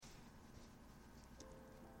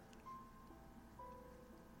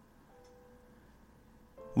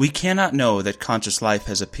We cannot know that conscious life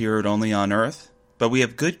has appeared only on Earth, but we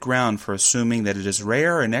have good ground for assuming that it is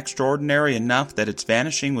rare and extraordinary enough that its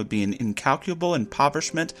vanishing would be an incalculable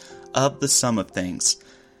impoverishment of the sum of things.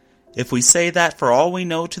 If we say that for all we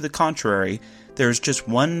know to the contrary, there is just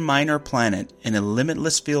one minor planet in a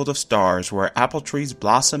limitless field of stars where apple trees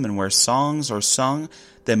blossom and where songs are sung,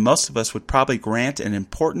 then most of us would probably grant an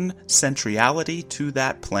important centrality to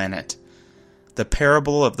that planet. The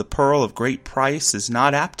parable of the pearl of great price is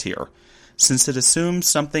not apt here, since it assumes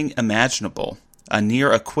something imaginable, a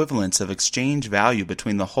near equivalence of exchange value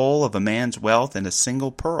between the whole of a man's wealth and a single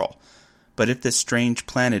pearl. But if this strange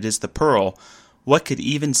planet is the pearl, what could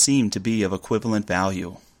even seem to be of equivalent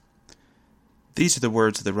value? These are the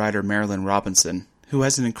words of the writer Marilynne Robinson, who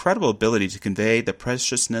has an incredible ability to convey the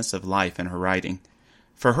preciousness of life in her writing.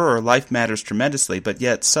 For her, life matters tremendously, but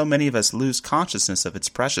yet so many of us lose consciousness of its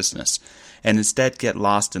preciousness, and instead get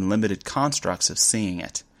lost in limited constructs of seeing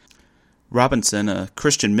it. Robinson, a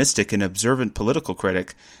Christian mystic and observant political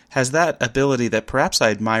critic, has that ability that perhaps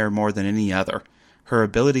I admire more than any other, her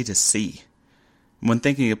ability to see. When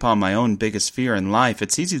thinking upon my own biggest fear in life,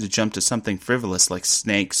 it's easy to jump to something frivolous like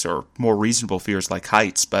snakes or more reasonable fears like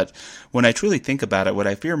heights, but when I truly think about it, what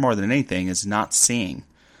I fear more than anything is not seeing.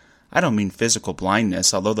 I don't mean physical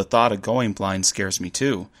blindness, although the thought of going blind scares me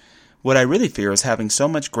too. What I really fear is having so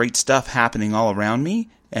much great stuff happening all around me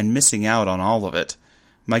and missing out on all of it.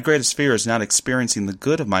 My greatest fear is not experiencing the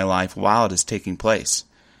good of my life while it is taking place.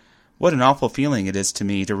 What an awful feeling it is to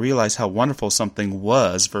me to realize how wonderful something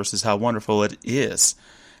was versus how wonderful it is.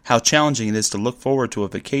 How challenging it is to look forward to a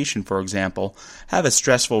vacation, for example, have a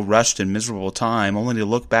stressful, rushed, and miserable time, only to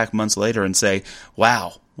look back months later and say,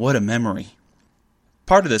 wow, what a memory.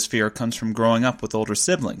 Part of this fear comes from growing up with older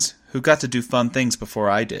siblings, who got to do fun things before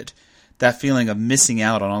I did. That feeling of missing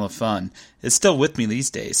out on all the fun is still with me these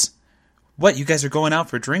days. What, you guys are going out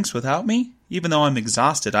for drinks without me? Even though I'm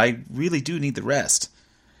exhausted, I really do need the rest.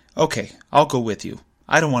 Okay, I'll go with you.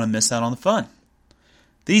 I don't want to miss out on the fun.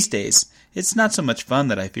 These days, it's not so much fun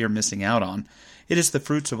that I fear missing out on. It is the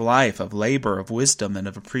fruits of life, of labor, of wisdom, and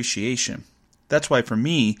of appreciation. That's why for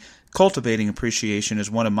me, cultivating appreciation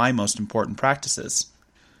is one of my most important practices.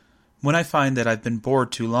 When I find that I've been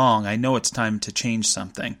bored too long, I know it's time to change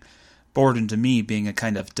something. Boredom to me being a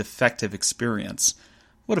kind of defective experience.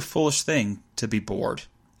 What a foolish thing to be bored,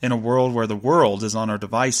 in a world where the world is on our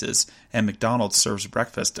devices and McDonald's serves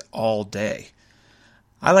breakfast all day.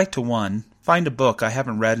 I like to, one, find a book I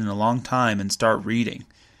haven't read in a long time and start reading.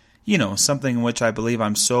 You know, something in which I believe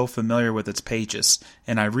I'm so familiar with its pages,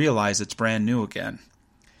 and I realize it's brand new again.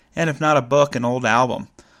 And if not a book, an old album,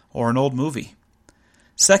 or an old movie.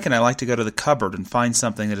 Second, I like to go to the cupboard and find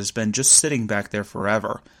something that has been just sitting back there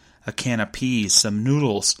forever. A can of peas, some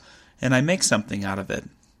noodles, and I make something out of it.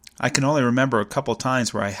 I can only remember a couple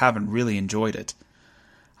times where I haven't really enjoyed it.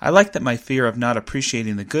 I like that my fear of not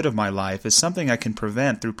appreciating the good of my life is something I can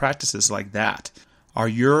prevent through practices like that. Are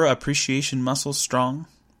your appreciation muscles strong?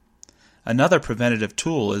 Another preventative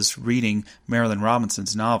tool is reading Marilynne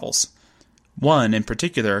Robinson's novels. One, in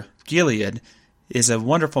particular, Gilead, is a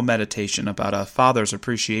wonderful meditation about a father's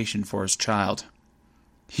appreciation for his child.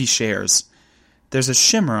 He shares, "There's a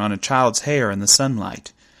shimmer on a child's hair in the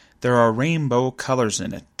sunlight. There are rainbow colors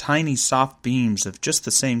in it, tiny soft beams of just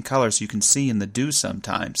the same colors you can see in the dew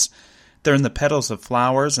sometimes. They're in the petals of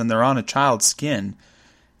flowers, and they're on a child's skin.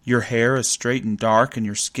 Your hair is straight and dark, and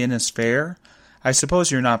your skin is fair. I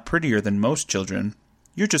suppose you're not prettier than most children.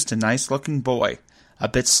 You're just a nice-looking boy, a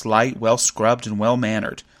bit slight, well-scrubbed, and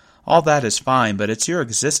well-mannered. All that is fine, but it's your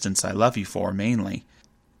existence I love you for, mainly.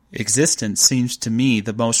 Existence seems to me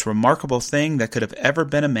the most remarkable thing that could have ever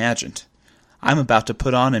been imagined. I'm about to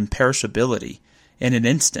put on imperishability, in an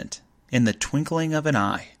instant, in the twinkling of an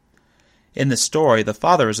eye." In the story, the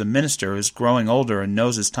father is a minister who is growing older and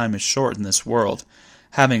knows his time is short in this world.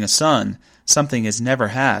 Having a son, something he's never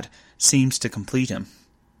had, seems to complete him.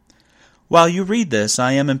 While you read this,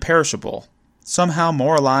 I am imperishable, somehow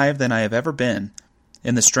more alive than I have ever been,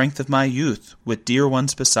 in the strength of my youth, with dear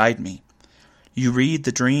ones beside me. You read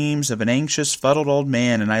the dreams of an anxious, fuddled old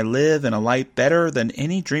man, and I live in a light better than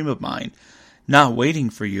any dream of mine, not waiting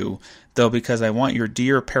for you, though because I want your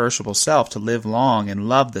dear perishable self to live long and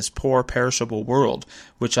love this poor perishable world,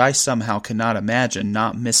 which I somehow cannot imagine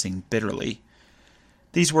not missing bitterly.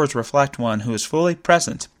 These words reflect one who is fully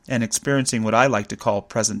present and experiencing what I like to call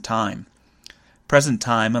present time. Present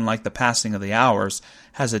time, unlike the passing of the hours,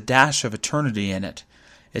 has a dash of eternity in it.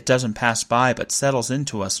 It doesn't pass by but settles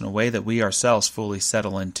into us in a way that we ourselves fully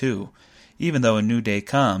settle into. Even though a new day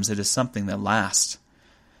comes, it is something that lasts.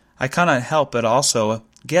 I cannot help but also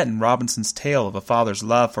get in Robinson's tale of a father's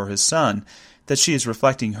love for his son that she is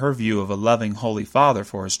reflecting her view of a loving Holy Father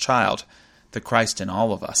for his child, the Christ in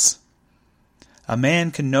all of us. A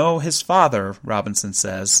man can know his father, Robinson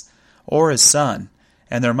says, or his son,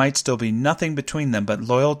 and there might still be nothing between them but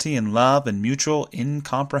loyalty and love and mutual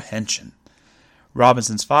incomprehension.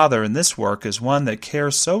 Robinson's father in this work is one that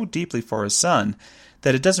cares so deeply for his son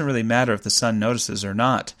that it doesn't really matter if the son notices or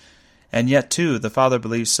not. And yet, too, the father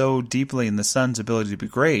believes so deeply in the son's ability to be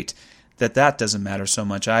great that doesn't matter so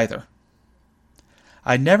much either.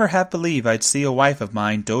 I'd never have believed I'd see a wife of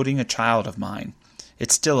mine doting a child of mine.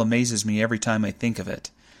 It still amazes me every time I think of it.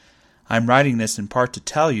 I'm writing this in part to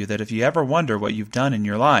tell you that if you ever wonder what you've done in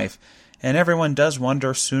your life, and everyone does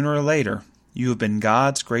wonder sooner or later, you have been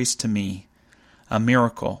God's grace to me. A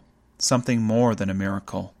miracle, something more than a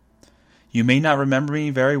miracle. You may not remember me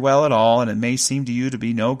very well at all, and it may seem to you to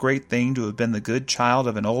be no great thing to have been the good child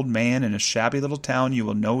of an old man in a shabby little town you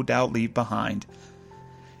will no doubt leave behind.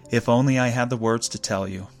 If only I had the words to tell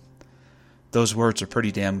you. Those words are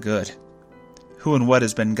pretty damn good. Who and what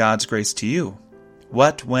has been God's grace to you?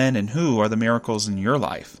 What, when, and who are the miracles in your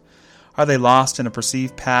life? Are they lost in a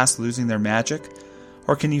perceived past, losing their magic?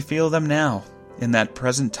 Or can you feel them now, in that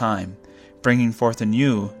present time, bringing forth in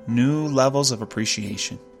you new levels of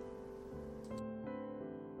appreciation?